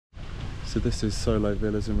So this is Solo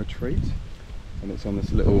Villas and Retreat, and it's on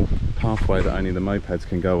this little pathway that only the mopeds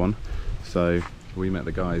can go on. So we met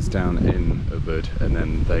the guys down in Ubud, and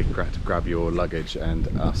then they grab your luggage and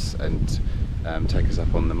us and take us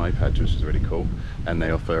up on the moped, which is really cool. And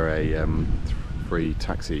they offer a free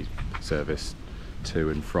taxi service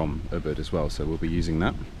to and from Ubud as well, so we'll be using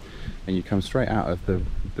that. And you come straight out of the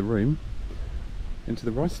room into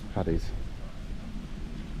the rice paddies.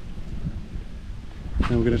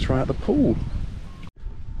 And we're going to try out the pool.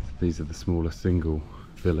 These are the smaller single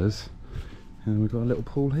villas, and we've got a little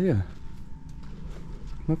pool here.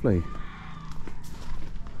 Lovely.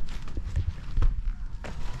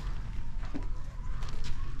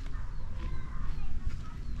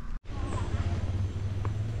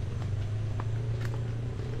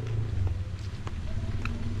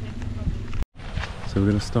 So we're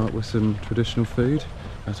going to start with some traditional food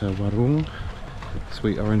at our warung,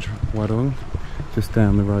 sweet orange warung, just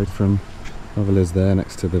down the road from our villas there,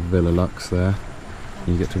 next to the Villa Lux there. And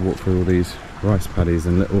you get to walk through all these rice paddies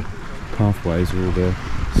and little pathways with all the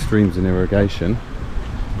streams and irrigation.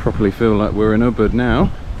 Properly feel like we're in Ubud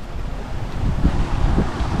now.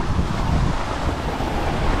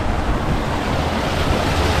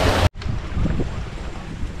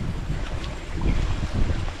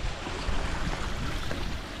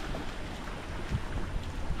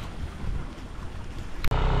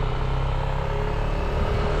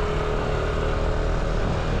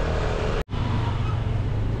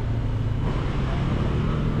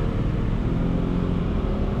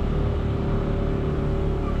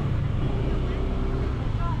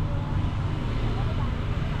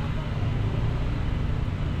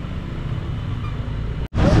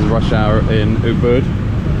 Rush hour in Ubud.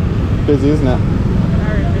 Busy, isn't it?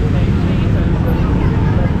 Very busy.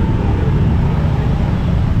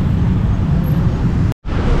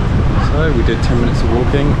 So we did 10 minutes of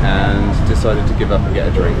walking and decided to give up and get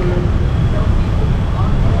a drink.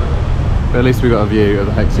 But at least we got a view of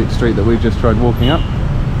the hectic street that we've just tried walking up.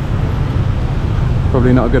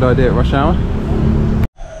 Probably not a good idea at rush hour.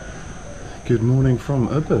 Good morning from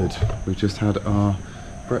Ubud. We just had our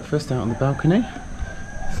breakfast out on the balcony.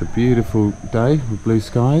 It's a beautiful day with blue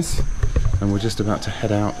skies, and we're just about to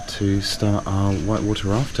head out to start our whitewater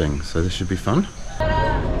rafting, so this should be fun.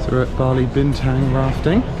 So we're at Bali Bintang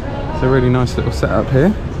rafting. It's a really nice little setup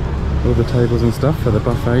here, all the tables and stuff for the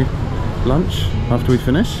buffet lunch after we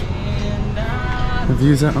finish. The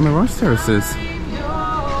views out on the rice terraces.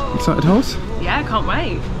 Excited, horse? Yeah, can't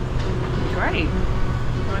wait. Great.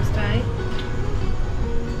 Nice day.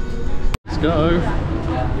 Let's go.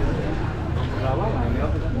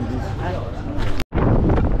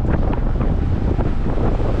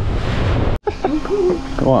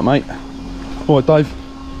 Alright, mate. Alright, Dave.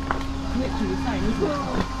 Literally the same, isn't it?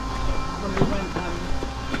 When we went,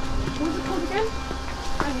 what was it called again?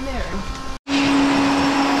 Engineering.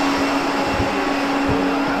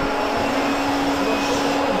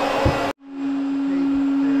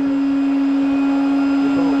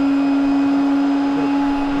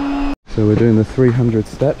 So we're doing the 300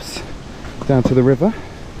 steps down to the river,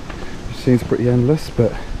 which seems pretty endless,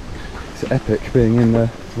 but it's epic being in the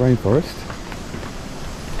rainforest.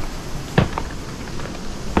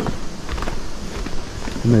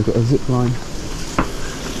 And they've got a zip line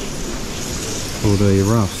for the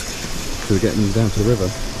rafts to get them down to the river.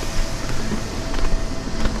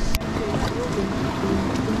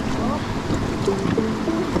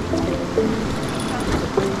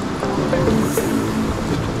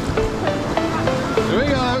 Here we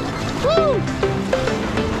go! Woo!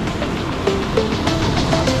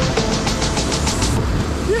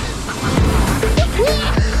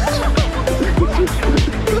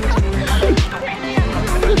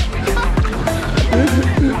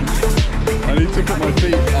 I need to put my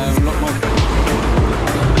feet lock my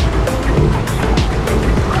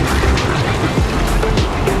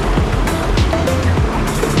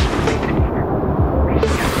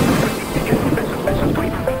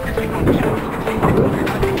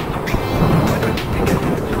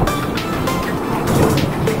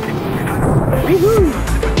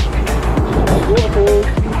waterfall.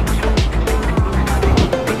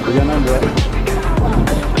 We're going under it.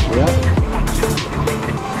 Yeah.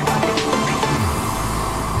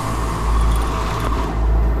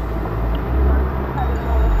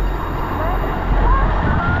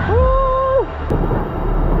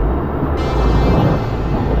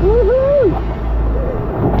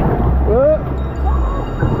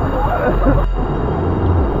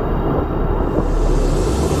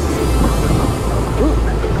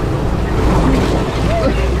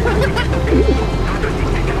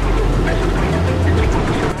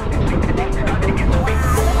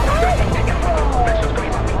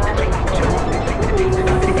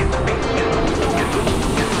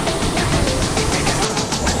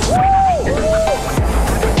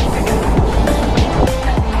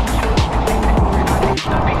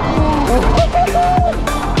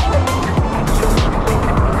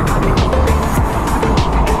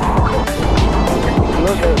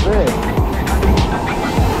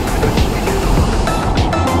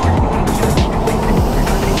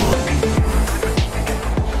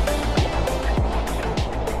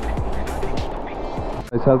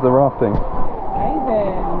 How's the rafting?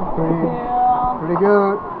 Pretty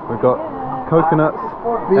good. We've got coconuts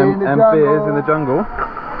and beers in the jungle.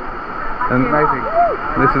 And amazing.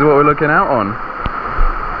 This is what we're looking out on.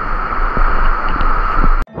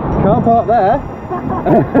 Can't park there.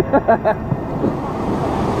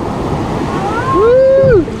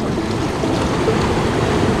 Woo!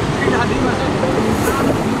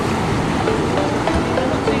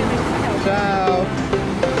 Ciao.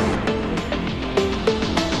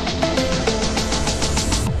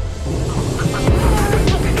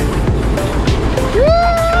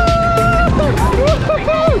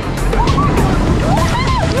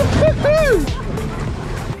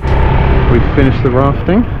 We finished the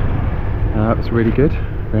rafting. That was really good.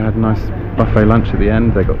 We had a nice buffet lunch at the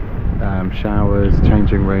end. They got showers,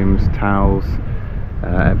 changing rooms, towels,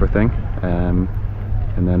 everything. And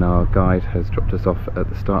then our guide has dropped us off at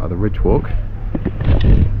the start of the ridge walk.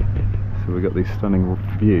 So we got these stunning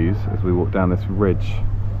views as we walk down this ridge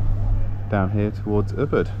down here towards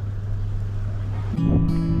Ubud.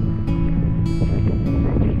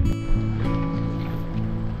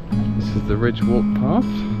 This is the ridge walk path.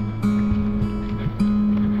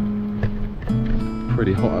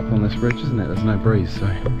 Pretty hot up on this ridge, isn't it? There's no breeze, so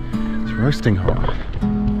it's roasting hot.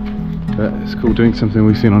 But it's cool doing something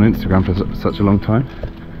we've seen on Instagram for such a long time.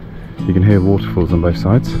 You can hear waterfalls on both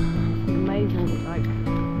sides. Amazing, like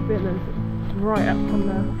villas right up on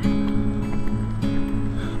the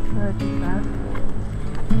verges there.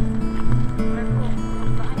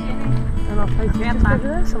 And our place is just over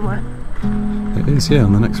there somewhere. It is, yeah,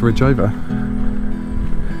 on the next ridge over.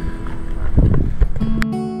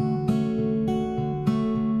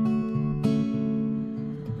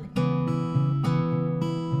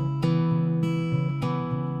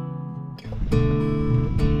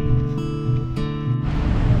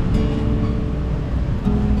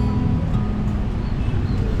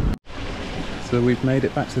 So we've made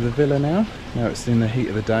it back to the villa now. Now it's in the heat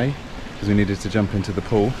of the day because we needed to jump into the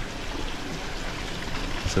pool.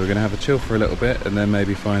 So we're going to have a chill for a little bit and then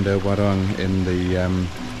maybe find a warung in the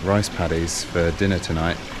rice paddies for dinner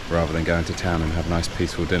tonight rather than going to town and have a nice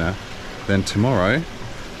peaceful dinner. Then tomorrow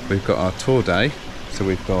we've got our tour day. So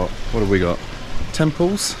we've got, what have we got?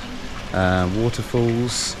 Temples,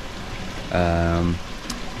 waterfalls,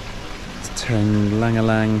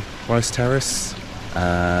 Tenglangalang rice terrace,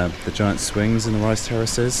 the giant swings in the rice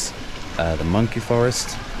terraces, the monkey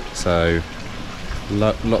forest, so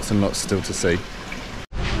lots and lots still to see.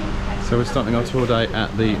 So we're starting our tour day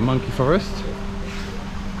at the monkey forest.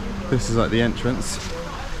 This is like the entrance,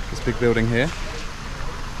 this big building here,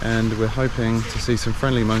 and we're hoping to see some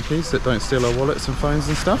friendly monkeys that don't steal our wallets and phones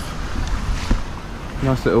and stuff.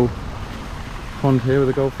 Nice little pond here with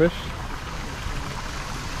a goldfish,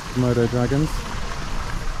 Komodo dragons.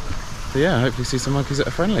 So yeah, hopefully see some monkeys that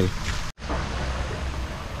are friendly.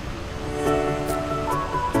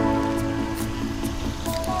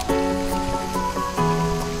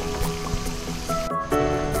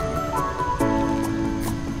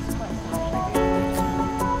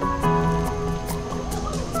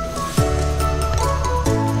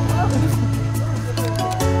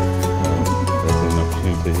 There's an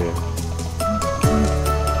opportunity here.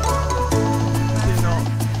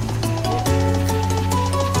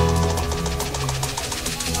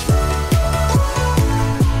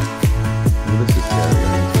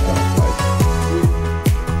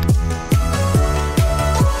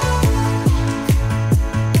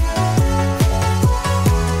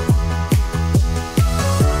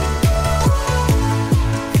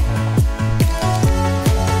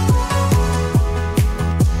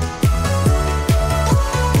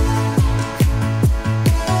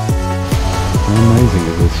 Amazing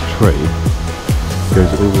is this tree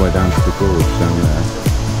goes all the way down to the gorge down there,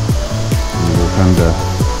 and you walk under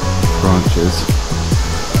branches,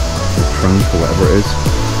 the trunk or whatever it is.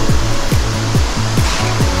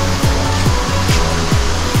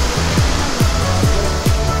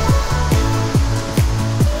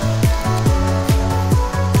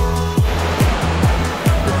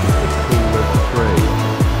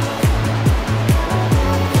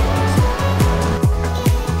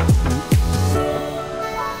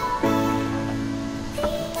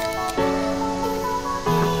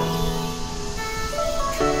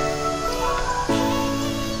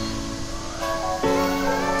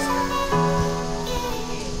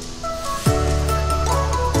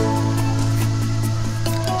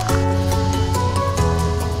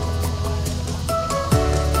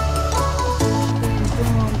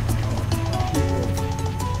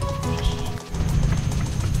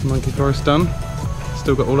 Monkey forest done.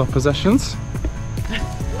 Still got all our possessions.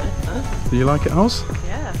 Do you like it, Holes?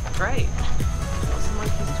 Yeah, great. Lots of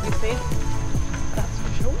monkeys to be seen. That's for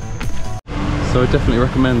sure. So I definitely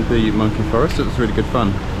recommend the monkey forest. It was really good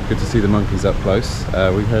fun. Good to see the monkeys up close.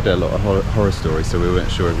 We heard a lot of horror stories, so we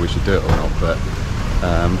weren't sure if we should do it or not, but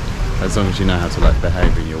as long as you know how to like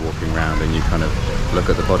behave and you're walking around and you kind of look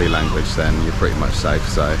at the body language, then you're pretty much safe.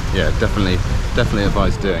 So yeah, definitely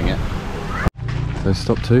advise doing it. So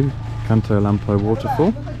stop 2, Canto Lampo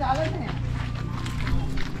waterfall.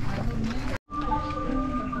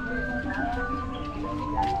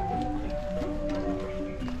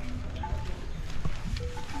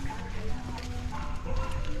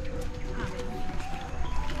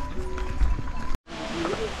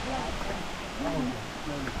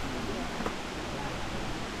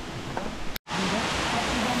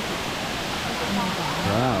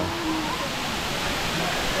 Wow.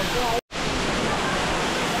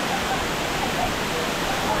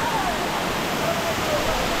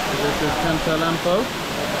 This is Canto Lampo.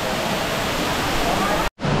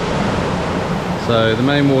 So the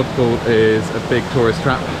main waterfall is a big tourist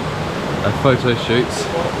trap, photo shoots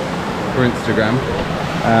for Instagram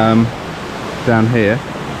down here.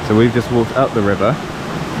 So we've just walked up the river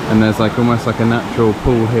and there's like almost like a natural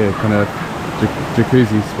pool here, kind of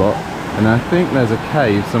jacuzzi spot. And I think there's a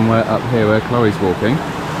cave somewhere up here where Chloe's walking,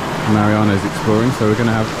 Mariano's exploring, so we're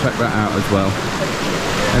going to have to check that out as well.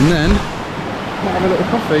 And then we'll have a little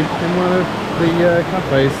coffee in one of the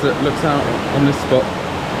cafes that looks out on this spot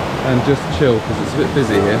and just chill because it's a bit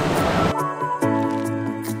busy here.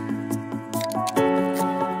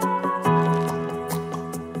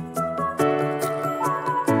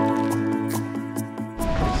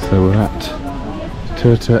 So we're at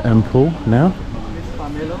Turta Empul now.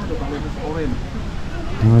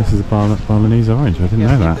 Oh, this is a Balinese orange. I didn't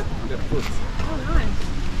know that. Oh, nice.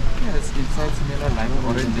 Yeah, it's inside similar like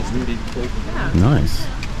orange, just a bit big. Yeah. Nice.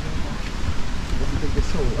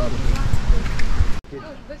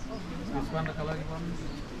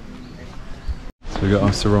 So we got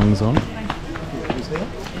our sarongs on.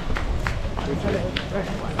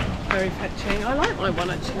 Very fetching. I like my one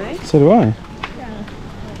actually. So do I. Yeah.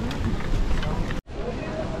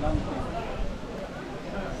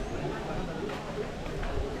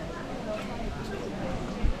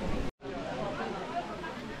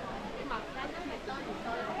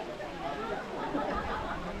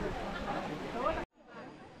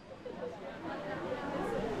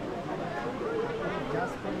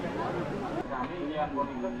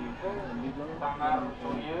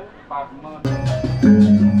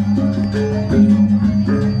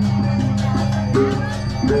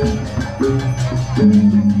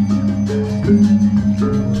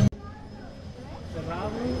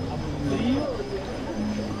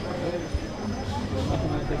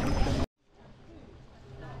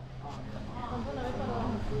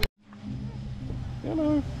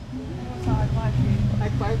 Hello.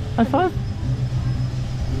 High five.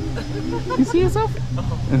 You see yourself?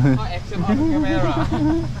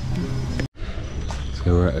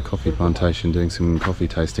 So we're at a coffee plantation doing some coffee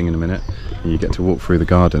tasting in a minute, and you get to walk through the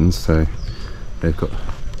gardens. So they've got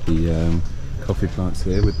the coffee plants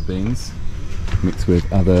here with the beans mixed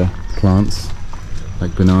with other plants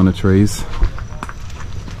like banana trees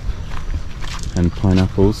and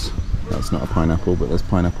pineapples. That's not a pineapple, but there's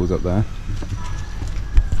pineapples up there.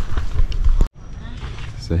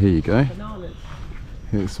 So here you go. Bananas.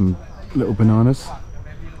 Here's some little bananas.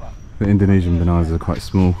 The Indonesian bananas are quite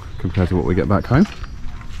small compared to what we get back home.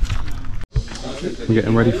 We're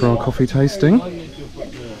getting ready for our coffee tasting.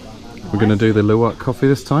 We're going to do the Luwak coffee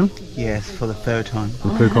this time. Yes, for the third time. The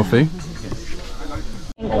Poo coffee.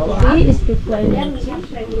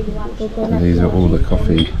 And these are all the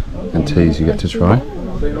coffee and teas you get to try.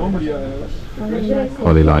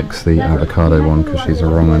 Holly likes the avocado one because she's a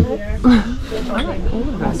wrong one.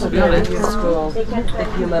 To be honest,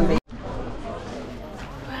 if you remember.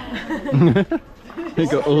 You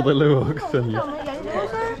got all the Luwaks on you.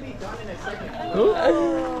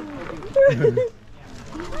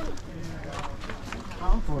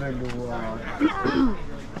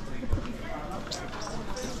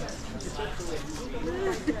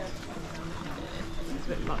 It's a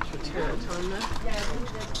bit much for 2 at a time there.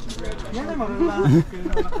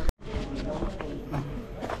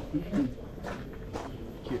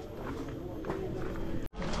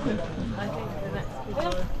 I think the next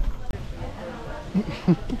video.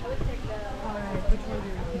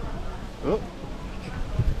 Oh.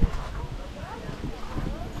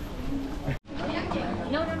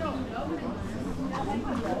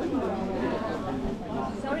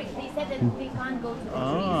 Sorry, they said that they can't go to the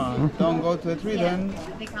tree. Don't go to the tree then.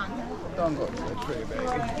 They can't. Don't go to the tree, baby.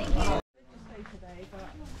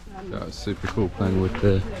 That was super cool playing with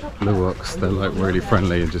the blue ox. They're like really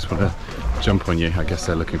friendly and just want to jump on you. I guess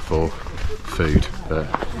they're looking for food, but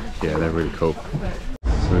yeah, they're really cool.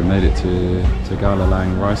 So we made it to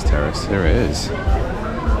Tagalalang Rice Terrace. Here it is.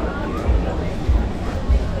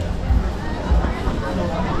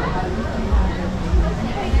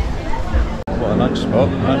 What a lunch spot,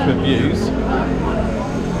 lunch with views.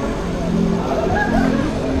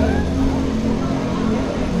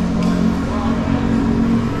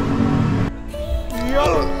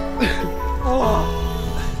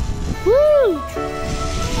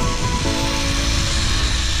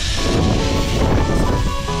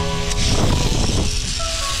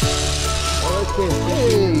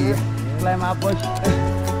 Climb up, push.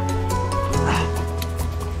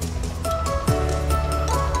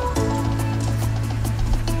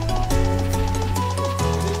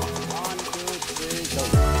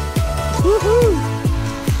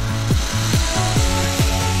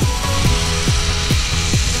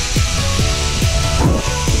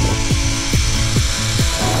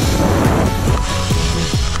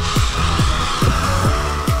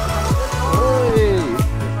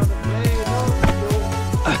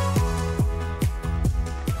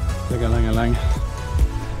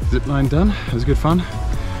 Zip line done. It was good fun.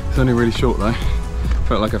 It's only really short though.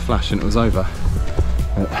 Felt like a flash and it was over.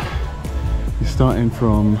 But you're starting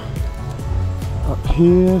from up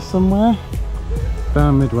here somewhere,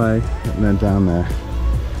 down midway, and then down there.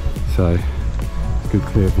 So good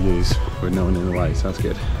clear views with no one in the way. So that's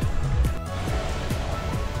good.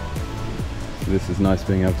 So this is nice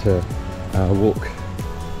being able to walk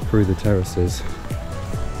through the terraces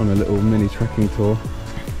on a little mini trekking tour.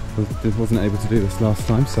 I wasn't able to do this last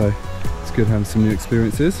time, so it's good having some new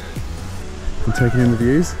experiences and taking in the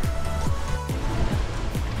views.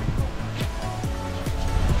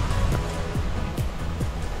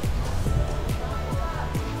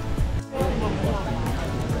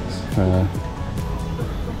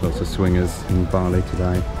 Lots of swingers in Bali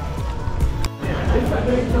today.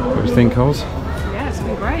 What do you think, Coles? Yeah, it's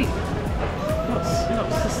been great. Lots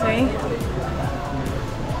to see.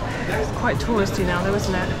 It's quite touristy now though,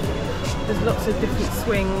 isn't it? There's lots of different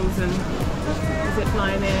swings and zip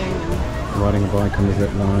lining and riding a bike on the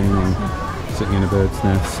zip line and sitting in a bird's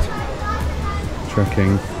nest,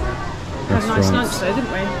 trekking, had a nice lunch though,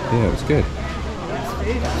 didn't we? Yeah, it was good. Nice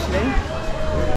food actually.